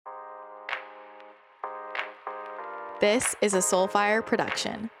This is a Soulfire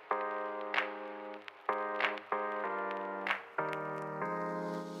production.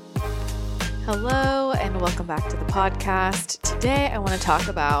 Hello, and welcome back to the podcast. Today, I want to talk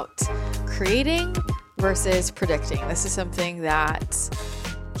about creating versus predicting. This is something that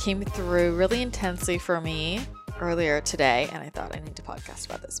came through really intensely for me earlier today, and I thought I need to podcast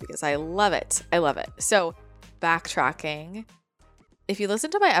about this because I love it. I love it. So, backtracking. If you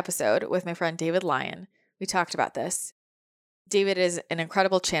listen to my episode with my friend David Lyon, we talked about this. David is an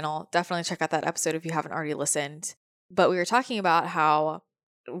incredible channel. Definitely check out that episode if you haven't already listened. But we were talking about how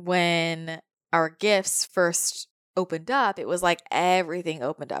when our gifts first opened up, it was like everything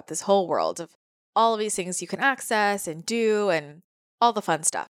opened up, this whole world of all of these things you can access and do and all the fun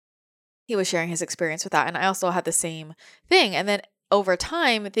stuff. He was sharing his experience with that. And I also had the same thing. And then over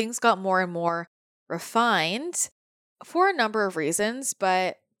time, things got more and more refined for a number of reasons.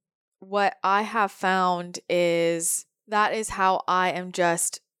 But what I have found is that is how I am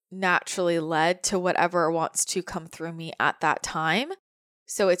just naturally led to whatever wants to come through me at that time.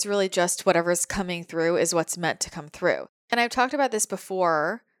 So it's really just whatever's coming through is what's meant to come through. And I've talked about this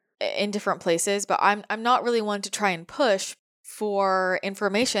before in different places, but I'm not really one to try and push for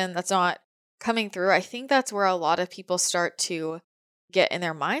information that's not coming through. I think that's where a lot of people start to get in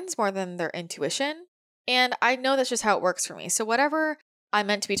their minds more than their intuition. And I know that's just how it works for me. So whatever I'm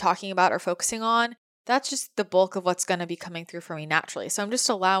meant to be talking about or focusing on, that's just the bulk of what's going to be coming through for me naturally. So I'm just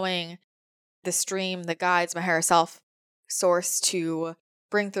allowing the stream, the guides, my higher self source to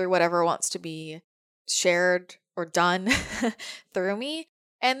bring through whatever wants to be shared or done through me.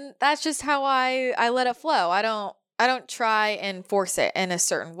 And that's just how I let it flow. I don't try and force it in a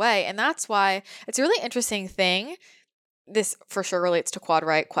certain way. And that's why it's a really interesting thing. This for sure relates to quad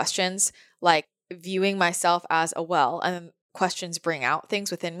right questions, like viewing myself as a well, and questions bring out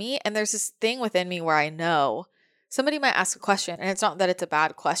things within me. And there's this thing within me where I know somebody might ask a question, and it's not that it's a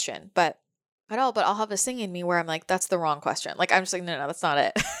bad question, but I'll have this thing in me where I'm like, that's the wrong question. Like, I'm just like, no, that's not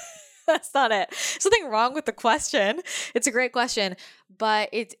it. That's not it. Something wrong with the question. It's a great question, but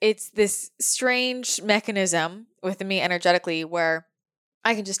it's this strange mechanism within me energetically where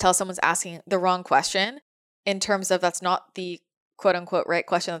I can just tell someone's asking the wrong question in terms of that's not the quote unquote right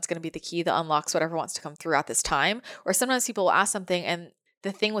question that's going to be the key that unlocks whatever wants to come through at this time. Or sometimes people will ask something and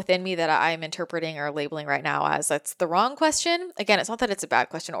the thing within me that I'm interpreting or labeling right now as that's the wrong question. Again, it's not that it's a bad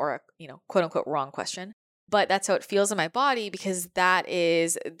question or a, quote unquote wrong question, but that's how it feels in my body because that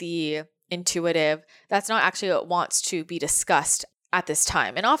is the intuitive. That's not actually what wants to be discussed at this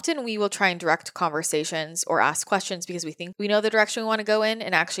time. And often we will try and direct conversations or ask questions because we think we know the direction we want to go in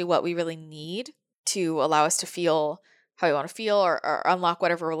and actually what we really need to allow us to feel how we want to feel or unlock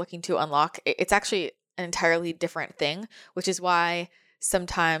whatever we're looking to unlock. It's actually an entirely different thing, which is why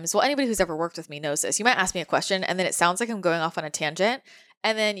sometimes, well, anybody who's ever worked with me knows this. You might ask me a question and then it sounds like I'm going off on a tangent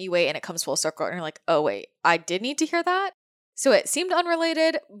and then you wait and it comes full circle and you're like, oh wait, I did need to hear that. So it seemed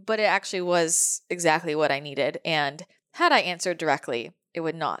unrelated, but it actually was exactly what I needed. And had I answered directly, it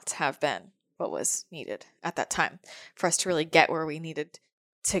would not have been what was needed at that time for us to really get where we needed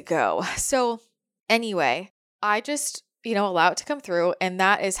to go. So anyway, I just, allow it to come through. And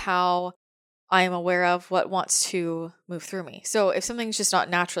that is how I am aware of what wants to move through me. So if something's just not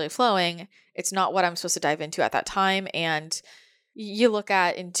naturally flowing, it's not what I'm supposed to dive into at that time. And you look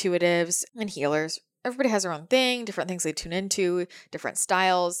at intuitives and healers, everybody has their own thing, different things they tune into, different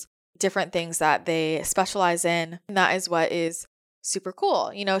styles, different things that they specialize in. And that is what is super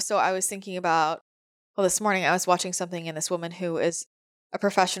cool. So I was thinking about, this morning I was watching something and this woman who is a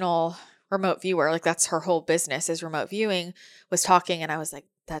professional remote viewer, like that's her whole business is remote viewing, was talking and I was like,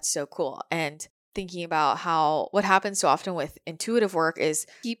 that's so cool. And thinking about how what happens so often with intuitive work is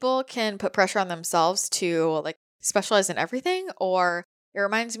people can put pressure on themselves to like specialize in everything. Or it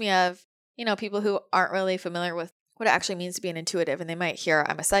reminds me of, people who aren't really familiar with what it actually means to be an intuitive. And they might hear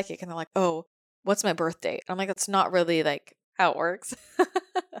I'm a psychic and they're like, oh, what's my birth date? I'm like, that's not really like how it works.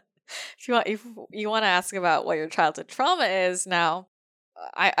 If you want to ask about what your childhood trauma is now,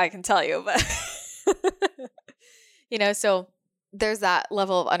 I can tell you, but so there's that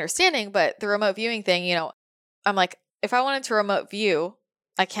level of understanding, but the remote viewing thing, I'm like, if I wanted to remote view,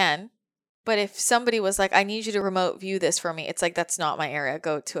 I can, but if somebody was like, I need you to remote view this for me, it's like, that's not my area.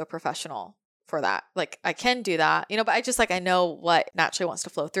 Go to a professional for that. Like I can do that, but I just I know what naturally wants to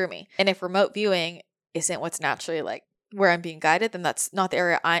flow through me. And if remote viewing isn't what's naturally like where I'm being guided, then that's not the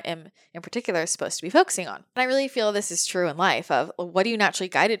area I am in particular supposed to be focusing on. And I really feel this is true in life of what are you naturally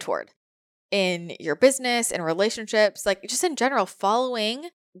guided toward in your business and relationships, like just in general, following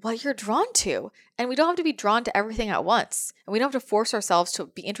what you're drawn to. And we don't have to be drawn to everything at once. And we don't have to force ourselves to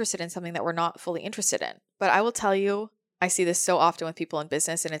be interested in something that we're not fully interested in. But I will tell you, I see this so often with people in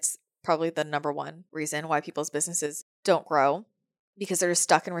business, and it's probably the number one reason why people's businesses don't grow, because they're just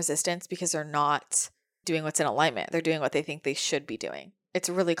stuck in resistance because they're not doing what's in alignment. They're doing what they think they should be doing. It's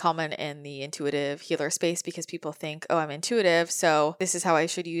really common in the intuitive healer space because people think, oh, I'm intuitive, so this is how I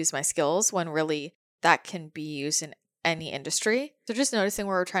should use my skills, when really that can be used in any industry. So just noticing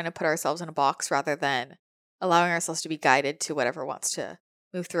where we're trying to put ourselves in a box rather than allowing ourselves to be guided to whatever wants to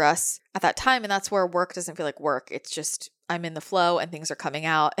move through us at that time. And that's where work doesn't feel like work. It's just I'm in the flow and things are coming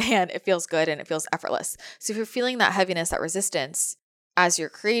out and it feels good and it feels effortless. So if you're feeling that heaviness, that resistance as you're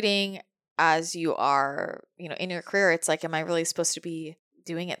creating, as you are, in your career, it's like, am I really supposed to be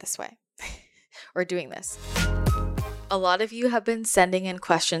doing it this way or doing this? A lot of you have been sending in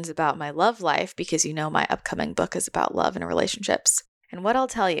questions about my love life because my upcoming book is about love and relationships. And what I'll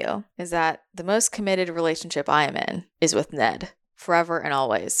tell you is that the most committed relationship I am in is with Ned, forever and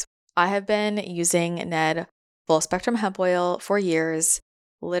always. I have been using Ned full spectrum hemp oil for years,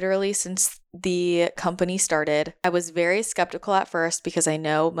 literally since the company started. I was very skeptical at first because I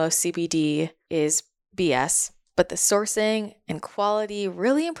know most CBD is BS, but the sourcing and quality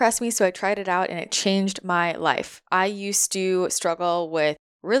really impressed me. So I tried it out and it changed my life. I used to struggle with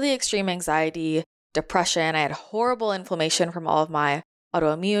really extreme anxiety, depression. I had horrible inflammation from all of my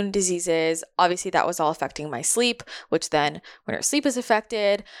autoimmune diseases. Obviously, that was all affecting my sleep, which then when your sleep is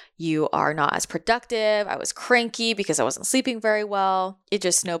affected, you are not as productive. I was cranky because I wasn't sleeping very well. It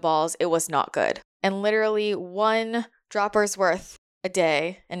just snowballs. It was not good. And literally 1 dropper's worth a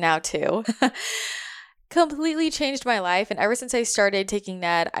day, and now 2, completely changed my life. And ever since I started taking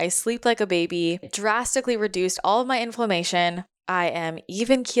Ned, I sleep like a baby, drastically reduced all of my inflammation. I am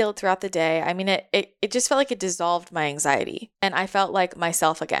even keeled throughout the day. I mean, it just felt like it dissolved my anxiety and I felt like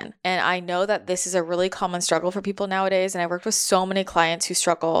myself again. And I know that this is a really common struggle for people nowadays. And I worked with so many clients who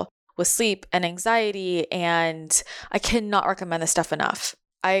struggle with sleep and anxiety, and I cannot recommend this stuff enough.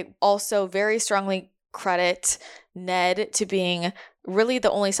 I also very strongly credit Ned to being really the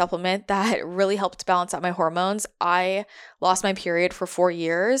only supplement that really helped balance out my hormones. I lost my period for 4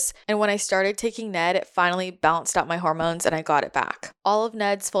 years, and when I started taking Ned, it finally balanced out my hormones and I got it back. All of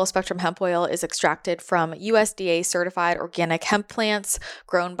Ned's full spectrum hemp oil is extracted from USDA certified organic hemp plants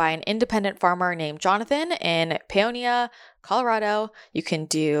grown by an independent farmer named Jonathan in Paonia, Colorado. You can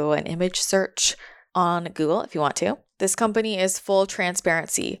do an image search on Google if you want to. This company is full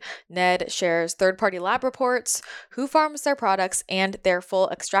transparency. Ned shares third-party lab reports, who farms their products, and their full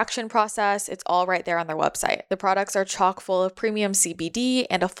extraction process. It's all right there on their website. The products are chock full of premium CBD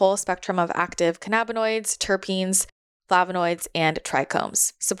and a full spectrum of active cannabinoids, terpenes, flavonoids, and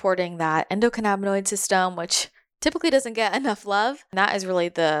trichomes, supporting that endocannabinoid system, which typically doesn't get enough love. And that is really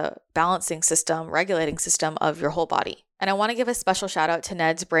the balancing system, regulating system of your whole body. And I want to give a special shout out to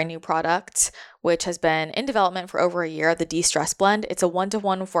Ned's brand new product, which has been in development for over a year, the De-Stress Blend. It's a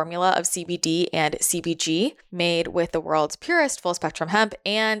 1-to-1 formula of CBD and CBG made with the world's purest full spectrum hemp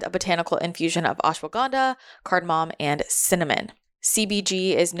and a botanical infusion of ashwagandha, cardamom, and cinnamon.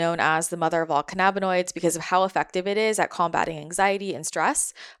 CBG is known as the mother of all cannabinoids because of how effective it is at combating anxiety and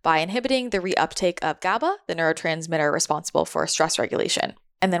stress by inhibiting the reuptake of GABA, the neurotransmitter responsible for stress regulation.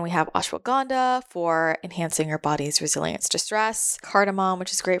 And then we have ashwagandha for enhancing your body's resilience to stress, cardamom,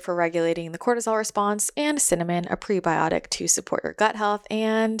 which is great for regulating the cortisol response, and cinnamon, a prebiotic to support your gut health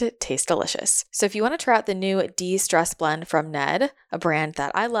and taste delicious. So if you want to try out the new De-Stress Blend from Ned, a brand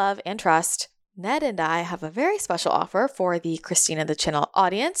that I love and trust, Ned and I have a very special offer for the Christina the Channel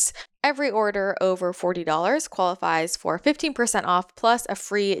audience. Every order over $40 qualifies for 15% off plus a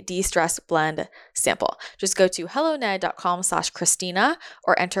free De-Stress Blend sample. Just go to helloned.com/Christina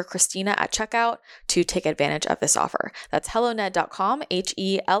or enter Christina at checkout to take advantage of this offer. That's helloned.com,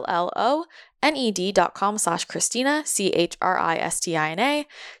 HELLONED.com/Christina, CHRISTINA,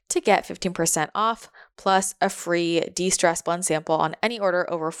 to get 15% off plus a free De-Stress Blend sample on any order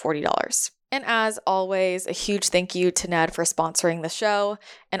over $40. And as always, a huge thank you to Ned for sponsoring the show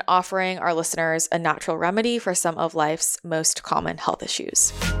and offering our listeners a natural remedy for some of life's most common health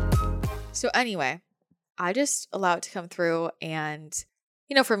issues. So anyway, I just allow it to come through, and,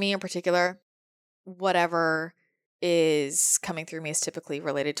 for me in particular, whatever is coming through me is typically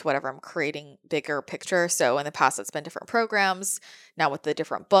related to whatever I'm creating, bigger picture. So in the past, it's been different programs, now with the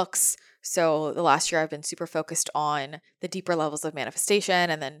different books. So the last year I've been super focused on the deeper levels of manifestation,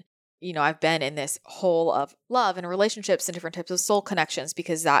 and then I've been in this hole of love and relationships and different types of soul connections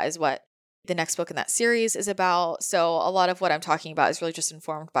because that is what the next book in that series is about. So a lot of what I'm talking about is really just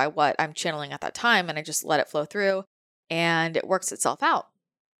informed by what I'm channeling at that time, and I just let it flow through and it works itself out.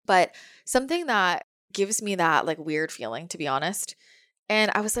 But something that gives me that weird feeling, to be honest, and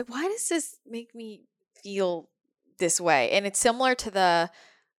I was like, why does this make me feel this way. And it's similar to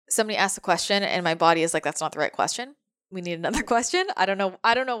somebody asked a question and my body is like, that's not the right question. We need another question. I don't know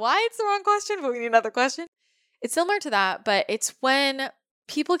why it's the wrong question, but we need another question. It's similar to that, but it's when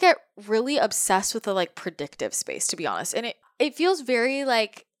people get really obsessed with the like predictive space, to be honest. And it feels very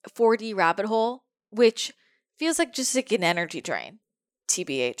like 4D rabbit hole, which feels like just like an energy drain.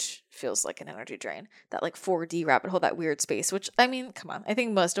 TBH feels like an energy drain. That like 4D rabbit hole, that weird space, which I mean, come on. I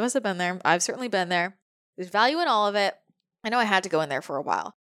think most of us have been there. I've certainly been there. There's value in all of it. I know I had to go in there for a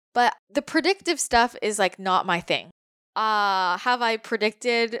while. But the predictive stuff is like not my thing. Have I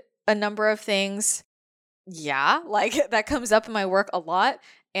predicted a number of things? Yeah, like that comes up in my work a lot.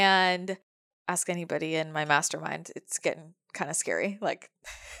 And ask anybody in my mastermind, it's getting kind of scary. Like,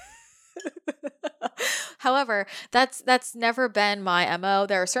 however, that's never been my MO.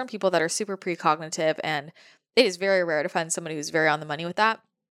 There are certain people that are super precognitive, and it is very rare to find somebody who's very on the money with that.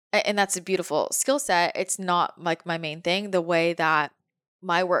 And that's a beautiful skill set. It's not like my main thing. The way that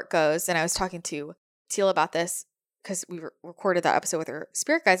my work goes, and I was talking to Teal about this because we recorded that episode with her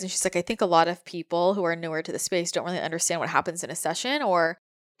spirit guides, and she's like, I think a lot of people who are newer to the space don't really understand what happens in a session or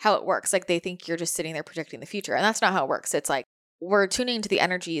how it works. Like they think you're just sitting there projecting the future, and that's not how it works. It's like we're tuning into the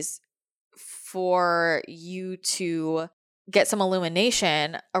energies for you to get some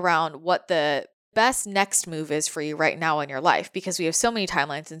illumination around what the best next move is for you right now in your life, because we have so many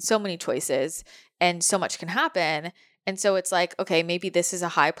timelines and so many choices and so much can happen. And so it's like, okay, maybe this is a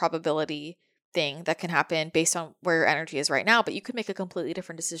high probability thing that can happen based on where your energy is right now, but you could make a completely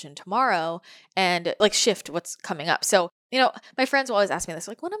different decision tomorrow and like shift what's coming up. So, my friends will always ask me this,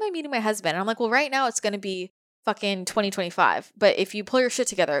 like, when am I meeting my husband? And I'm like, well, right now it's going to be fucking 2025. But if you pull your shit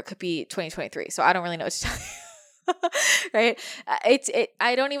together, it could be 2023. So I don't really know what to tell you. Right?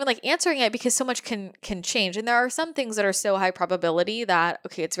 I don't even like answering it because so much can change. And there are some things that are so high probability that,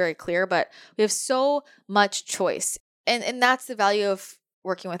 okay, it's very clear, but we have so much choice. And that's the value of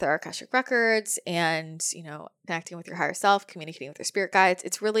working with our Akashic records and, connecting with your higher self, communicating with your spirit guides.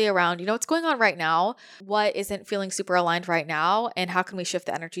 It's really around, what's going on right now, what isn't feeling super aligned right now, and how can we shift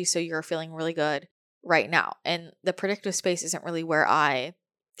the energy so you're feeling really good right now. And the predictive space isn't really where I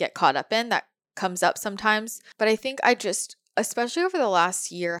get caught up in. That comes up sometimes. But I think especially over the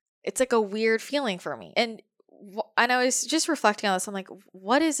last year, it's like a weird feeling for me. And I was just reflecting on this. I'm like,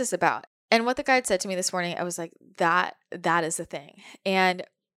 what is this about? And what the guide said to me this morning, I was like, that is the thing. And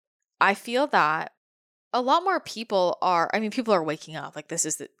I feel that a lot more people are waking up. Like this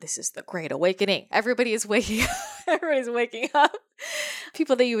is the great awakening. Everybody is waking up. Everybody's waking up.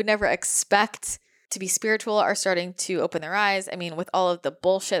 People that you would never expect to be spiritual are starting to open their eyes. I mean, with all of the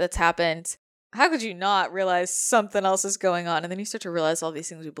bullshit that's happened, how could you not realize something else is going on? And then you start to realize all these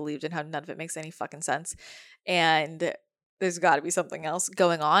things we believed in, how none of it makes any fucking sense. And there's got to be something else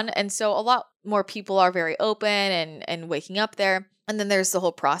going on. And so a lot more people are very open and waking up there. And then there's the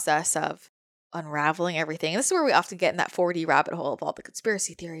whole process of unraveling everything. And this is where we often get in that 4D rabbit hole of all the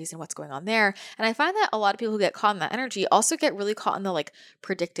conspiracy theories and what's going on there. And I find that a lot of people who get caught in that energy also get really caught in the like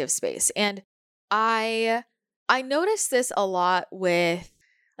predictive space. And I noticed this a lot with,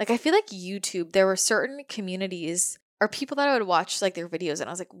 like, I feel like YouTube, there were certain communities or people that I would watch like their videos and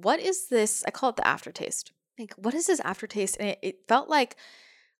I was like, what is this? I call it the aftertaste. Like, what is this aftertaste? And it felt like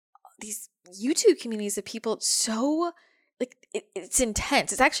these YouTube communities of people so like it's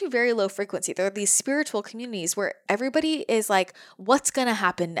intense. It's actually very low frequency. There are these spiritual communities where everybody is like, what's going to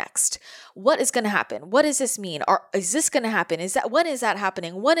happen next? What is going to happen? What does this mean? Or is this going to happen? When is that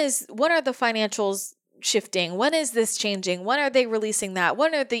happening? When are the financials shifting? When is this changing? When are they releasing that?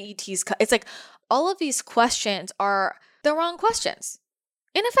 When are the ETs? It's like all of these questions are the wrong questions.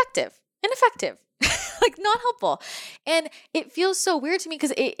 Ineffective. Like not helpful. And it feels so weird to me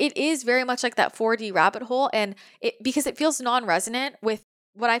because it is very much like that 4D rabbit hole, and because it feels non-resonant with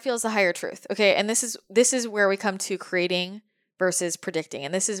what I feel is the higher truth. Okay. And this is where we come to creating versus predicting.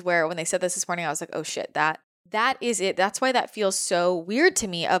 And this is where, when they said this morning, I was like, oh shit, that is it. That's why that feels so weird to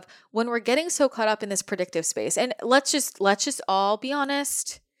me, of when we're getting so caught up in this predictive space. And let's just all be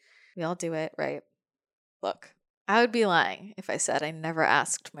honest. We all do it, right? Look, I would be lying if I said I never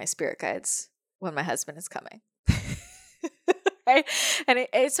asked my spirit guides when my husband is coming. Right? And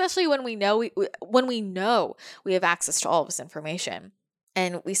especially when we know we have access to all of this information,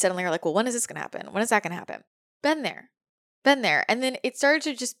 and we suddenly are like, well, when is this going to happen? When is that going to happen? Been there. And then it started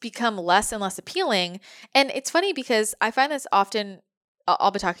to just become less and less appealing. And it's funny because I find this often, I'll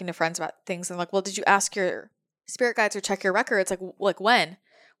be talking to friends about things and I'm like, well, did you ask your spirit guides or check your records? Like when?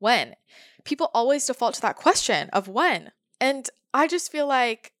 People always default to that question of when. And I just feel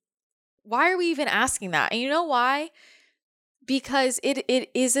like, why are we even asking that? And you know why? because it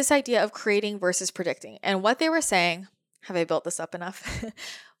is this idea of creating versus predicting. And what they were saying, have I built this up enough?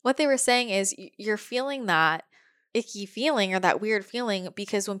 What they were saying is you're feeling that icky feeling or that weird feeling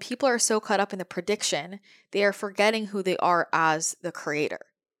because when people are so caught up in the prediction, they are forgetting who they are as the creator.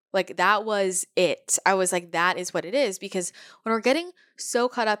 Like that was it. I was like, that is what it is. Because when we're getting so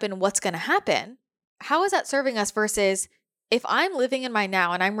caught up in what's going to happen, how is that serving us versus if I'm living in my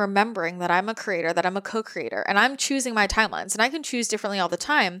now and I'm remembering that I'm a creator, that I'm a co-creator, and I'm choosing my timelines, and I can choose differently all the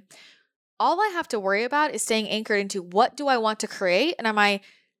time, all I have to worry about is staying anchored into what do I want to create, and am I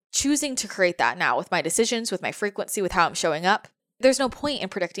choosing to create that now with my decisions, with my frequency, with how I'm showing up? There's no point in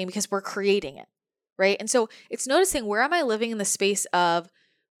predicting because we're creating it, right? And so it's noticing where am I living in the space of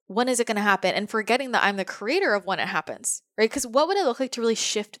when is it going to happen and forgetting that I'm the creator of when it happens, right? Because what would it look like to really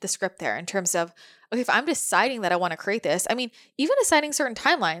shift the script there in terms of, okay, if I'm deciding that I want to create this, I mean, even deciding certain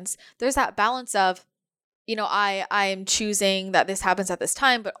timelines, there's that balance of, I'm choosing that this happens at this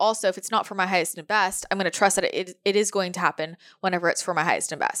time, but also if it's not for my highest and best, I'm going to trust that it is going to happen whenever it's for my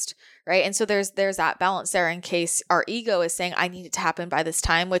highest and best, right? And so there's that balance there in case our ego is saying, I need it to happen by this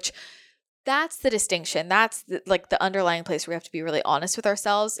time, which that's the distinction. That's the underlying place where we have to be really honest with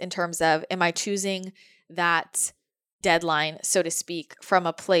ourselves in terms of, am I choosing that deadline, so to speak, from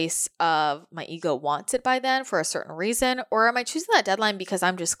a place of my ego wants it by then for a certain reason? Or am I choosing that deadline because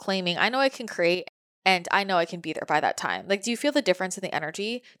I'm just claiming, I know I can create and I know I can be there by that time? Like, do you feel the difference in the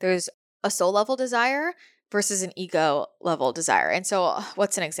energy? There's a soul level desire versus an ego level desire. And so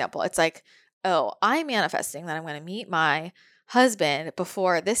what's an example? It's like, oh, I'm manifesting that I'm going to meet my husband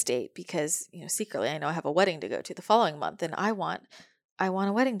before this date because, secretly I know I have a wedding to go to the following month and I want a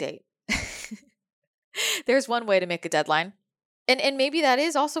wedding date. There's one way to make a deadline. And maybe that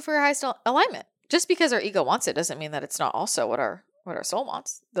is also for your highest alignment. Just because our ego wants it doesn't mean that it's not also what our soul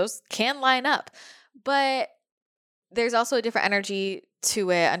wants. Those can line up. But there's also a different energy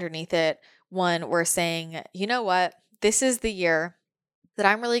to it underneath it. One, we're saying, you know what? This is the year that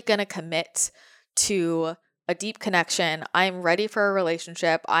I'm really going to commit to a deep connection. I'm ready for a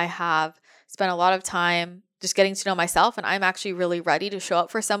relationship. I have spent a lot of time just getting to know myself, and I'm actually really ready to show up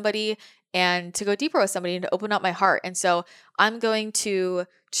for somebody and to go deeper with somebody and to open up my heart. And so I'm going to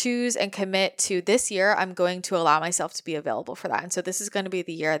choose and commit to this year. I'm going to allow myself to be available for that. And so this is going to be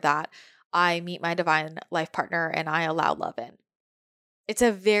the year that I meet my divine life partner and I allow love in. It's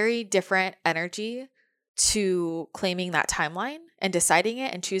a very different energy to claiming that timeline and deciding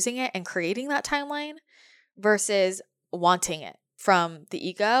it and choosing it and creating that timeline versus wanting it from the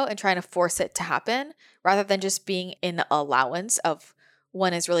ego and trying to force it to happen rather than just being in allowance of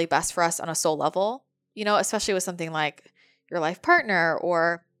when is really best for us on a soul level, especially with something like your life partner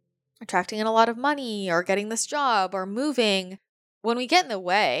or attracting in a lot of money or getting this job or moving. When we get in the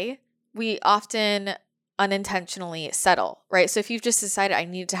way, we often unintentionally settle, right? So if you've just decided I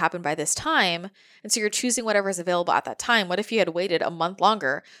need it to happen by this time, and so you're choosing whatever is available at that time, what if you had waited a month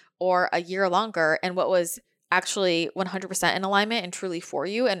longer or a year longer and what was actually 100% in alignment and truly for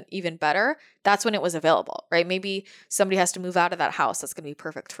you and even better, that's when it was available, right? Maybe somebody has to move out of that house that's going to be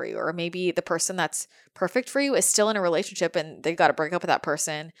perfect for you. Or maybe the person that's perfect for you is still in a relationship and they got to break up with that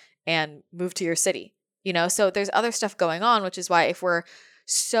person and move to your city, So there's other stuff going on, which is why if we're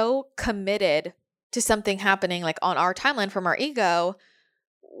so committed to something happening like on our timeline from our ego,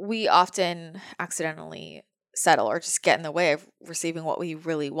 we often accidentally settle or just get in the way of receiving what we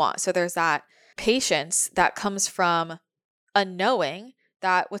really want. So there's that patience that comes from a knowing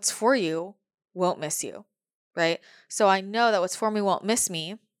that what's for you won't miss you, right? So I know that what's for me won't miss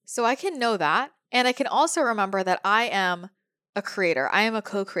me. So I can know that. And I can also remember that I am a creator. I am a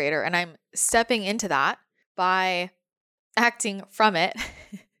co-creator and I'm stepping into that by acting from it.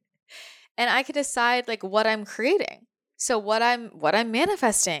 And I can decide like what I'm creating. So what I'm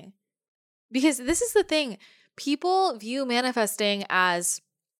manifesting. Because this is the thing. People view manifesting as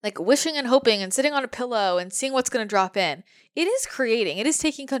like wishing and hoping and sitting on a pillow and seeing what's going to drop in. It is creating. It is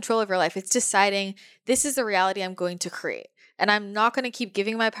taking control of your life. It's deciding this is the reality I'm going to create. And I'm not going to keep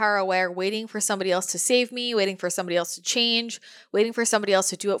giving my power away or waiting for somebody else to save me, waiting for somebody else to change, waiting for somebody else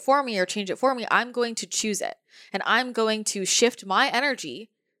to do it for me or change it for me. I'm going to choose it. And I'm going to shift my energy,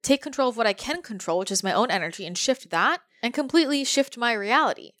 take control of what I can control, which is my own energy, and shift that and completely shift my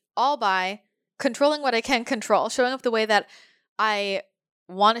reality, all by controlling what I can control, showing up the way that I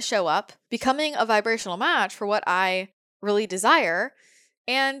want to show up, becoming a vibrational match for what I really desire,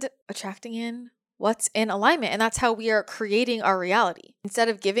 and attracting in what's in alignment. And that's how we are creating our reality. Instead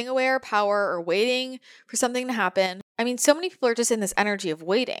of giving away our power or waiting for something to happen. I mean, so many people are just in this energy of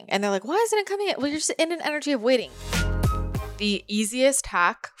waiting and they're like, why isn't it coming in? Well, you're just in an energy of waiting. The easiest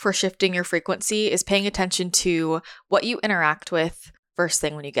hack for shifting your frequency is paying attention to what you interact with first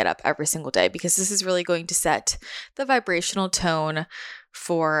thing when you get up every single day, because this is really going to set the vibrational tone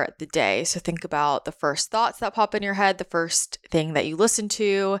for the day. So think about the first thoughts that pop in your head, the first thing that you listen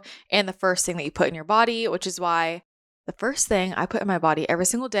to, and the first thing that you put in your body, which is why the first thing I put in my body every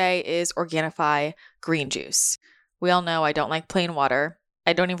single day is Organifi green juice. We all know I don't like plain water.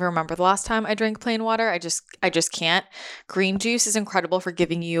 I don't even remember the last time I drank plain water. I just can't. Green juice is incredible for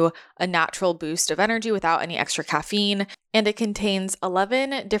giving you a natural boost of energy without any extra caffeine, and it contains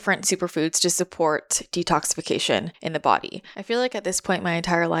 11 different superfoods to support detoxification in the body. I feel like at this point my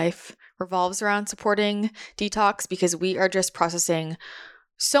entire life revolves around supporting detox because we are just processing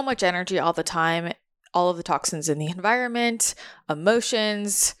so much energy all the time, all of the toxins in the environment,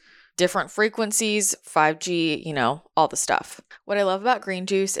 emotions, different frequencies, 5G, all the stuff. What I love about green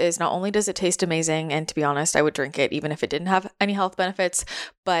juice is not only does it taste amazing, and to be honest, I would drink it even if it didn't have any health benefits,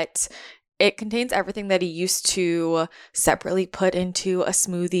 but it contains everything that you used to separately put into a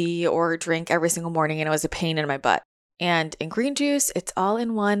smoothie or drink every single morning, and it was a pain in my butt. And in green juice, it's all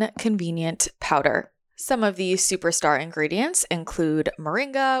in one convenient powder. Some of the superstar ingredients include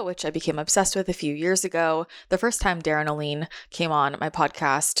moringa, which I became obsessed with a few years ago. The first time Darren Aline came on my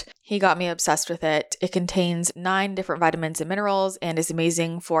podcast, he got me obsessed with it. It contains 9 different vitamins and minerals and is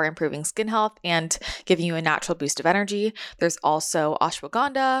amazing for improving skin health and giving you a natural boost of energy. There's also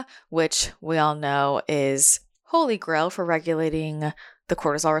ashwagandha, which we all know is holy grail for regulating the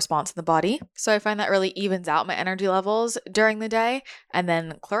cortisol response in the body. So I find that really evens out my energy levels during the day. And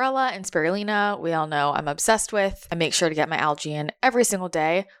then chlorella and spirulina, we all know I'm obsessed with. I make sure to get my algae in every single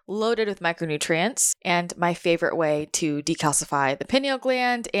day, loaded with micronutrients, and my favorite way to decalcify the pineal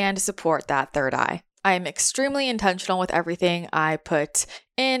gland and support that third eye. I am extremely intentional with everything I put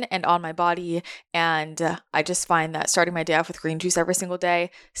in and on my body, and I just find that starting my day off with green juice every single day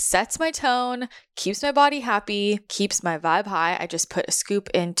sets my tone, keeps my body happy, keeps my vibe high. I just put a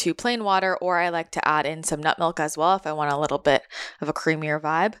scoop into plain water, or I like to add in some nut milk as well if I want a little bit of a creamier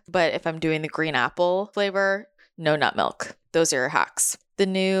vibe. But if I'm doing the green apple flavor, no nut milk. Those are your hacks. The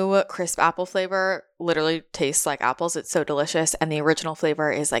new crisp apple flavor literally tastes like apples. It's so delicious. And the original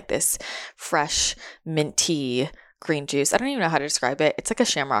flavor is like this fresh, minty green juice. I don't even know how to describe it. It's like a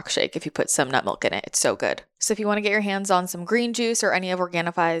shamrock shake if you put some nut milk in it. It's so good. So if you want to get your hands on some green juice or any of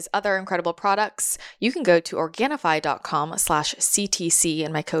Organifi's other incredible products, you can go to Organifi.com/CTC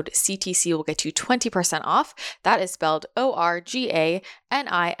and my code CTC will get you 20% off. That is spelled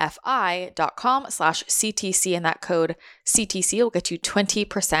ORGANIFI.com/CTC and that code CTC will get you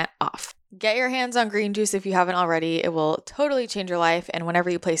 20% off. Get your hands on green juice if you haven't already. It will totally change your life. And whenever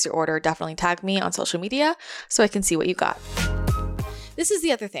you place your order, definitely tag me on social media so I can see what you got. This is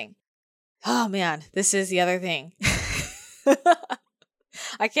the other thing. Oh man, this is the other thing.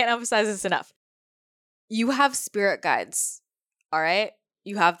 I can't emphasize this enough. You have spirit guides, all right?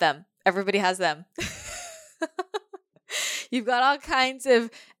 You have them. Everybody has them. You've got all kinds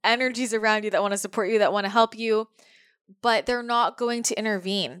of energies around you that want to support you, that want to help you, but they're not going to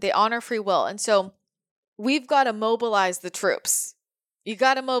intervene. They honor free will. And so we've got to mobilize the troops. You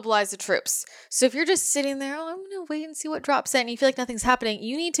got to mobilize the troops. So if you're just sitting there, I'm going to wait and see what drops in, and you feel like nothing's happening,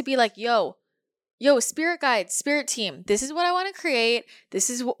 you need to be like, yo, spirit guide, spirit team, this is what I want to create.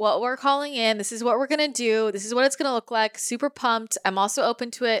 This is what we're calling in. This is what we're going to do. This is what it's going to look like. Super pumped. I'm also open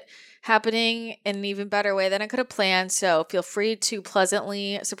to it happening in an even better way than I could have planned. So feel free to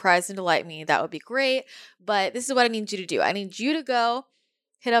pleasantly surprise and delight me. That would be great. But this is what I need you to do. I need you to go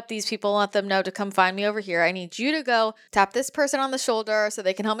hit up these people, let them know to come find me over here. I need you to go tap this person on the shoulder so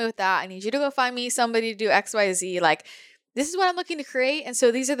they can help me with that. I need you to go find me somebody to do XYZ. Like, this is what I'm looking to create. And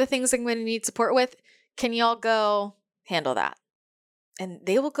so these are the things I'm going to need support with. Can y'all go handle that? And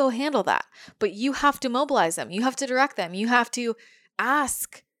they will go handle that. But you have to mobilize them. You have to direct them. You have to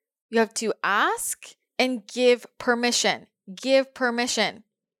ask. You have to ask and give permission. Give permission.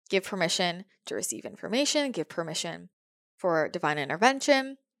 Give permission to receive information. Give permission for divine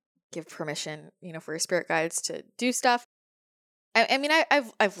intervention. Give permission, for your spirit guides to do stuff. I mean,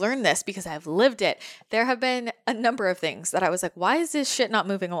 I've learned this because I've lived it. There have been a number of things that I was like, why is this shit not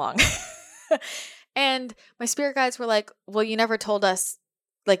moving along? And my spirit guides were like, well, you never told us,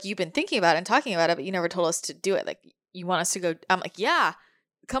 like, you've been thinking about it and talking about it, but you never told us to do it. Like, you want us to go. I'm like, yeah,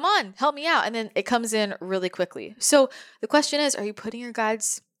 come on, help me out. And then it comes in really quickly. So the question is, are you putting your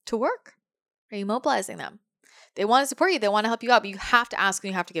guides to work? Are you mobilizing them? They want to support you. They want to help you out, but you have to ask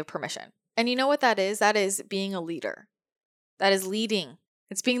and you have to give permission. And you know what that is? That is being a leader. That is leading.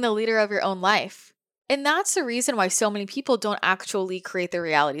 It's being the leader of your own life. And that's the reason why so many people don't actually create the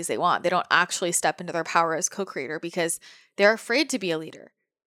realities they want. They don't actually step into their power as co-creator because they're afraid to be a leader.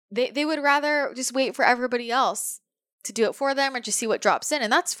 They would rather just wait for everybody else to do it for them or just see what drops in. And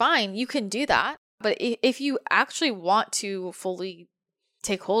that's fine. You can do that. But if you actually want to fully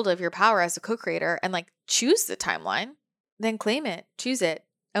take hold of your power as a co-creator and like choose the timeline, then claim it, choose it,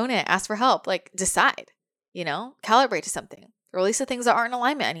 own it, ask for help, like decide, calibrate to something, release the things that aren't in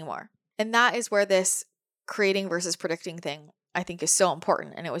alignment anymore. And that is where this creating versus predicting thing, I think, is so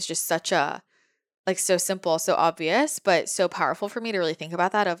important. And it was just such a, like, so simple, so obvious, but so powerful for me to really think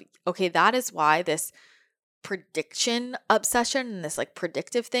about that of, okay, that is why this prediction obsession and this like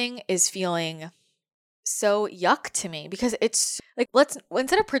predictive thing is feeling so yuck to me, because it's like,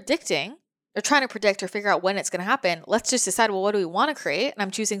 instead of predicting or trying to predict or figure out when it's going to happen, let's just decide, well, what do we want to create? And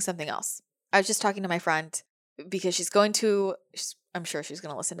I'm choosing something else. I was just talking to my friend because I'm sure she's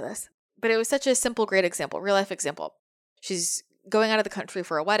going to listen to this, but it was such a simple, great example, real life example. She's going out of the country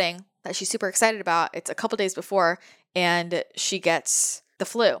for a wedding that she's super excited about. It's a couple days before, and she gets the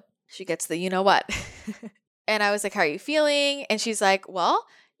flu. She gets the you-know-what. And I was like, how are you feeling? And she's like, well,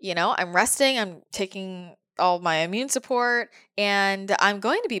 I'm resting. I'm taking all my immune support, and I'm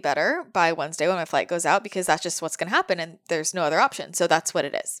going to be better by Wednesday when my flight goes out, because that's just what's going to happen, and there's no other option. So that's what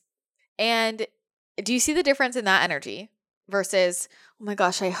it is. And do you see the difference in that energy versus, oh my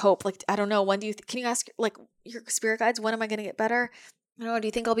gosh, I hope, like, I don't know, when do you, can you ask like your spirit guides, when am I going to get better? I don't know, do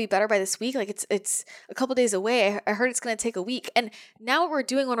you think I'll be better by this week? Like it's a couple days away. I heard it's going to take a week. And now what we're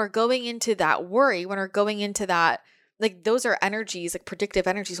doing when we're going into that worry, when we're going into that, like those are energies, like predictive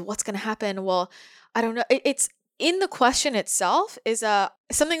energies. What's going to happen? Well, I don't know. It's in the question itself is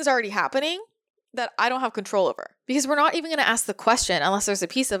something's already happening that I don't have control over, because we're not even going to ask the question unless there's a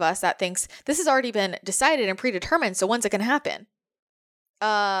piece of us that thinks this has already been decided and predetermined. So when's it going to happen?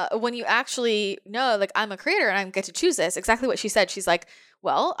 When you actually know, like, I'm a creator and I get to choose this, exactly what she said. She's like,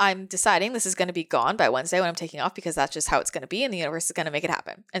 well, I'm deciding this is going to be gone by Wednesday when I'm taking off, because that's just how it's going to be, and the universe is going to make it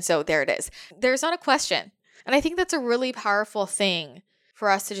happen. And so there it is. There's not a question. And I think that's a really powerful thing for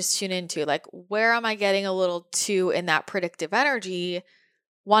us to just tune into. Like, where am I getting a little too in that predictive energy,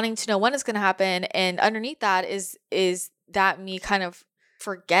 wanting to know when it's going to happen? And underneath that is that me kind of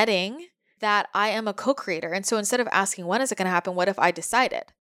forgetting that I am a co-creator. And so instead of asking when is it going to happen, what if I decided?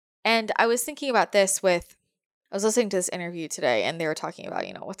 And I was thinking about this I was listening to this interview today, and they were talking about,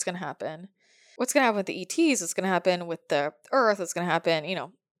 what's going to happen. What's going to happen with the ETs? What's going to happen with the earth? What's going to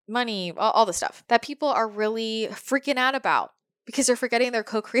happen, money, all the stuff that people are really freaking out about because they're forgetting their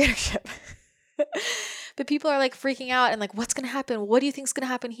co-creatorship. But people are like freaking out and like, what's going to happen? What do you think is going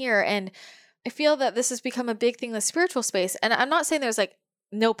to happen here? And I feel that this has become a big thing in the spiritual space. And I'm not saying there's like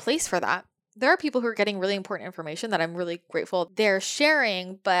no place for that. There are people who are getting really important information that I'm really grateful they're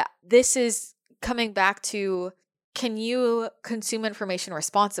sharing, but this is coming back to, can you consume information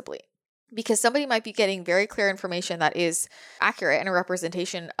responsibly? Because somebody might be getting very clear information that is accurate and a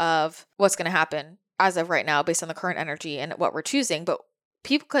representation of what's going to happen as of right now based on the current energy and what we're choosing. But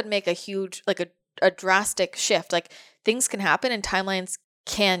people could make a huge, like a drastic shift. Like, things can happen and timelines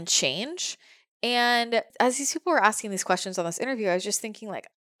can change. And as these people were asking these questions on this interview, I was just thinking, like,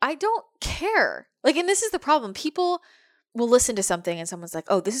 I don't care. Like, and this is the problem. People will listen to something and someone's like,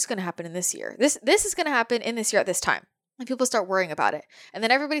 oh, this is going to happen in this year. This is going to happen in this year at this time. And people start worrying about it. And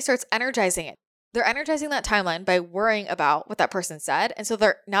then everybody starts energizing it. They're energizing that timeline by worrying about what that person said. And so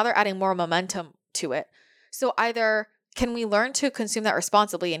they're adding more momentum to it. So either can we learn to consume that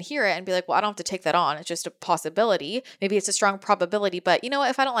responsibly and hear it and be like, well, I don't have to take that on. It's just a possibility. Maybe it's a strong probability, but you know what?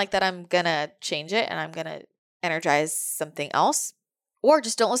 If I don't like that, I'm going to change it and I'm going to energize something else. Or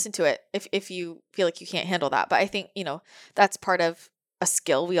just don't listen to it if you feel like you can't handle that. But I think, that's part of a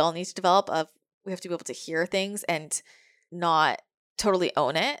skill we all need to develop of, we have to be able to hear things and not totally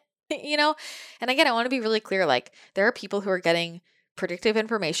own it, And again, I want to be really clear, like, there are people who are getting predictive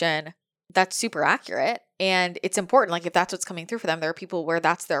information that's super accurate, and it's important. Like, if that's what's coming through for them, there are people where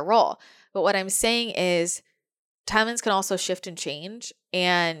that's their role. But what I'm saying is timelines can also shift and change.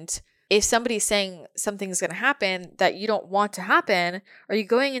 And if somebody's saying something's going to happen that you don't want to happen, are you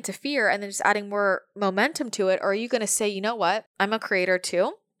going into fear and then just adding more momentum to it? Or are you going to say, you know what, I'm a creator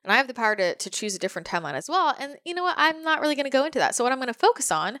too, and I have the power to choose a different timeline as well. And you know what, I'm not really going to go into that. So what I'm going to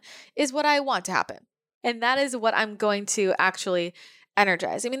focus on is what I want to happen. And that is what I'm going to actually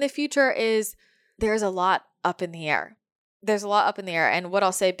energize. I mean, the future there's a lot up in the air. There's a lot up in the air. And what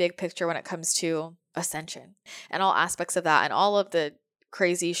I'll say, big picture, when it comes to ascension and all aspects of that and all of the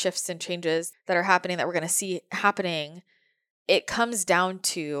crazy shifts and changes that are happening, that we're going to see happening, it comes down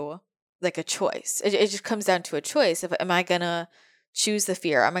to like a choice. It just comes down to a choice of, am I going to choose the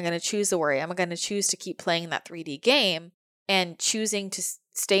fear? Am I going to choose the worry? Am I going to choose to keep playing that 3D game and choosing to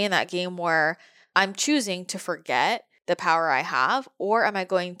stay in that game where I'm choosing to forget the power I have? Or am I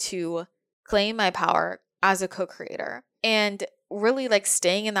going to claim my power as a co-creator and really like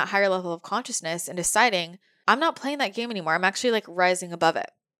staying in that higher level of consciousness and deciding I'm not playing that game anymore. I'm actually like rising above it.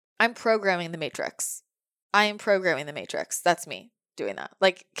 I'm programming the matrix. I am programming the matrix. That's me doing that.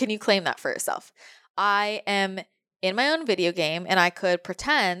 Like, can you claim that for yourself? I am in my own video game and I could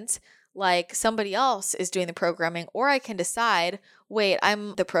pretend like somebody else is doing the programming, or I can decide, wait,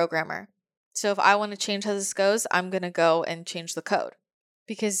 I'm the programmer. So if I want to change how this goes, I'm going to go and change the code,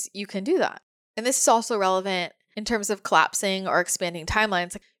 because you can do that. And this is also relevant in terms of collapsing or expanding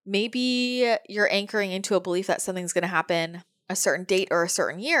timelines. Like maybe you're anchoring into a belief that something's going to happen a certain date or a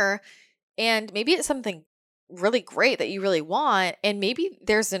certain year, and maybe it's something really great that you really want. And maybe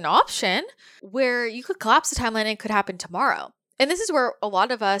there's an option where you could collapse the timeline and it could happen tomorrow. And this is where a lot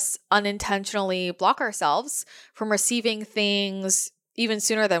of us unintentionally block ourselves from receiving things even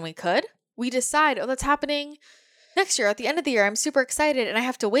sooner than we could. We decide, oh, that's happening next year at the end of the year. I'm super excited and I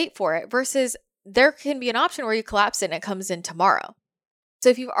have to wait for it, versus there can be an option where you collapse it and it comes in tomorrow. So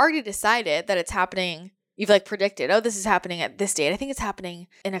if you've already decided that it's happening, you've like predicted, oh, this is happening at this date, I think it's happening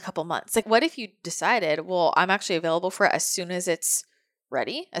in a couple months. Like, what if you decided, well, I'm actually available for it as soon as it's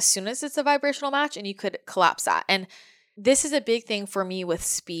ready, as soon as it's a vibrational match, and you could collapse that. And this is a big thing for me with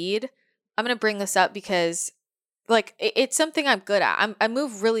speed. I'm going to bring this up because like it's something I'm good at. I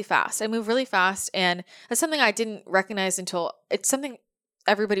move really fast. And that's something I didn't recognize until it's something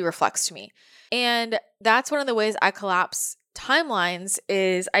everybody reflects to me. And that's one of the ways I collapse timelines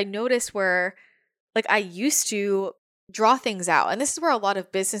is I notice where like I used to draw things out. And this is where a lot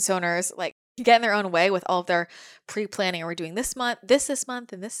of business owners like get in their own way with all of their pre-planning. We're doing this month, and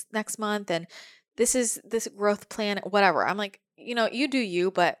this next month, and this is this growth plan, whatever. I'm like, you do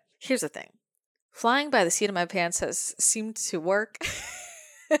you, but here's the thing. Flying by the seat of my pants has seemed to work.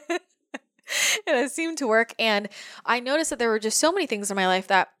 It has seemed to work. And I noticed that there were just so many things in my life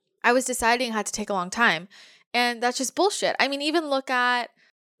that I was deciding had to take a long time. And that's just bullshit. I mean, even look at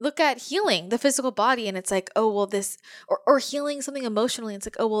healing the physical body, and it's like, oh, well, this, or healing something emotionally. It's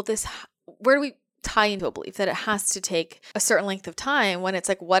like, oh, well, this, where do we tie into a belief that it has to take a certain length of time, when it's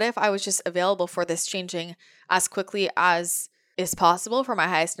like, what if I was just available for this changing as quickly as is possible for my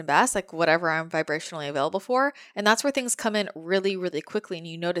highest and best, like whatever I'm vibrationally available for? And that's where things come in really, really quickly, and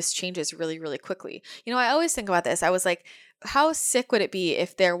you notice changes really, really quickly. I always think about this. I was like, how sick would it be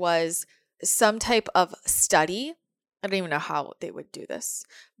if there was some type of study? I don't even know how they would do this,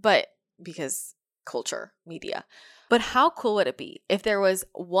 but because culture, media. But how cool would it be if there was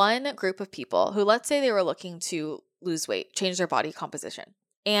one group of people who, let's say they were looking to lose weight, change their body composition,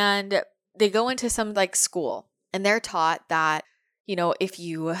 and they go into some like school and they're taught that, if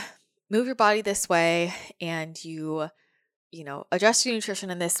you move your body this way and you adjust your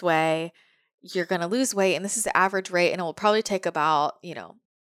nutrition in this way, you're going to lose weight. And this is the average rate. And it will probably take about,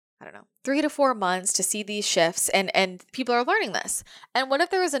 3 to 4 months to see these shifts. And people are learning this. And what if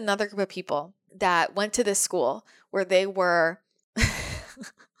there was another group of people that went to this school where they were,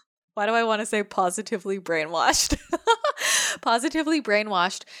 why do I want to say positively brainwashed? Positively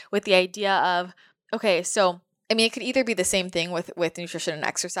brainwashed with the idea of, okay, so, I mean, it could either be the same thing with nutrition and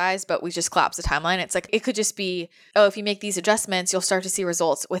exercise, but we just collapse the timeline. It's like, it could just be, oh, if you make these adjustments, you'll start to see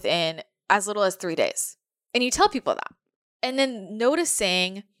results within as little as 3 days. And you tell people that. And then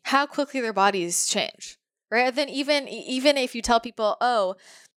noticing how quickly their bodies change, right? And then even if you tell people, oh,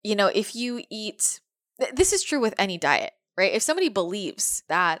 if you eat, this is true with any diet, right? If somebody believes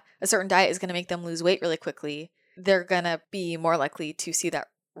that a certain diet is going to make them lose weight really quickly, they're going to be more likely to see that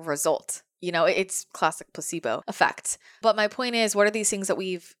result. It's classic placebo effect. But my point is, what are these things that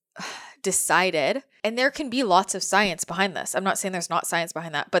we've decided? And there can be lots of science behind this. I'm not saying there's not science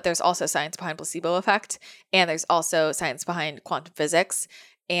behind that, but there's also science behind placebo effect. And there's also science behind quantum physics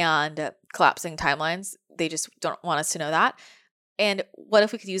and collapsing timelines. They just don't want us to know that. And what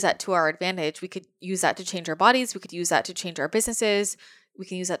if we could use that to our advantage? We could use that to change our bodies. We could use that to change our businesses. We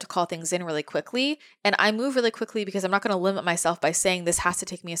can use that to call things in really quickly. And I move really quickly because I'm not going to limit myself by saying this has to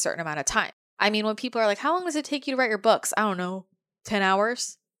take me a certain amount of time. I mean, when people are like, how long does it take you to write your books? I don't know, 10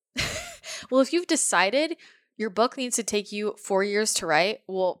 hours? Well, if you've decided your book needs to take you 4 years to write,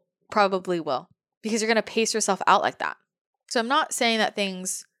 well, probably will, because you're going to pace yourself out like that. So I'm not saying that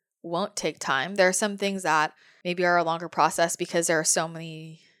things won't take time. There are some things that maybe are a longer process because there are so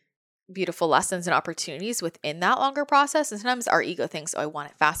many beautiful lessons and opportunities within that longer process. And sometimes our ego thinks, oh, I want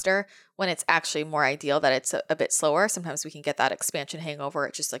it faster, when it's actually more ideal that it's a bit slower. Sometimes we can get that expansion hangover.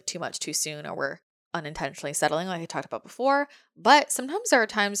 It's just like too much too soon, or we're unintentionally settling like I talked about before. But sometimes there are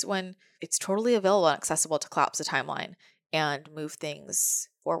times when it's totally available and accessible to collapse the timeline and move things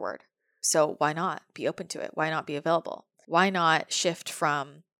forward. So why not be open to it? Why not be available? Why not shift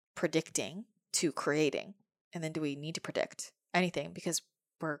from predicting to creating? And then do we need to predict anything because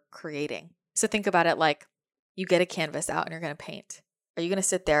we're creating? So think about it like you get a canvas out and you're going to paint. Are you going to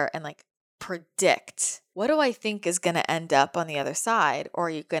sit there and like predict what do I think is going to end up on the other side? Or are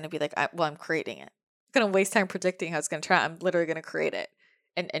you going to be like, I'm creating it. I'm going to waste time predicting how it's going to turn out. I'm literally going to create it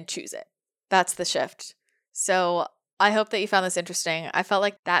and choose it. That's the shift. So I hope that you found this interesting. I felt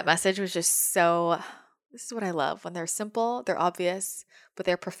like that message was just so, this is what I love. When they're simple, they're obvious, but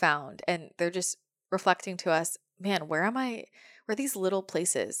they're profound. And they're just reflecting to us, man, where am I? Where are these little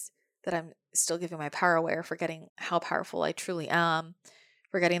places that I'm still giving my power away, or forgetting how powerful I truly am,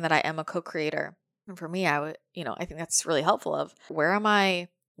 forgetting that I am a co-creator. And for me, I think that's really helpful of where am I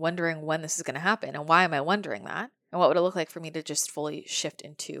wondering when this is going to happen, and why am I wondering that? And what would it look like for me to just fully shift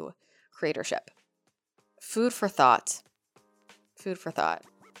into creatorship? Food for thought. Food for thought.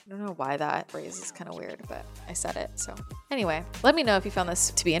 I don't know why that phrase is kind of weird, but I said it. So anyway, let me know if you found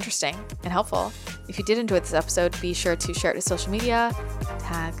this to be interesting and helpful. If you did enjoy this episode, be sure to share it to social media.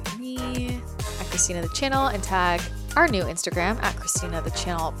 Tag me at Christina the Channel and tag our new Instagram at Christina the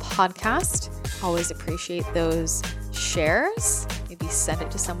Channel Podcast. Always appreciate those shares. Maybe send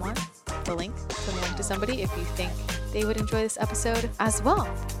it to someone, send the link to somebody if you think they would enjoy this episode as well.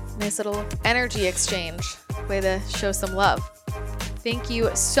 Nice little energy exchange, way to show some love. Thank you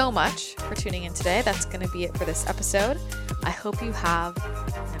so much for tuning in today. That's going to be it for this episode. I hope you have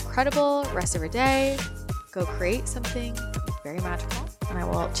an incredible rest of your day. Go create something very magical, and I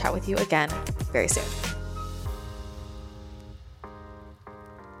will chat with you again very soon.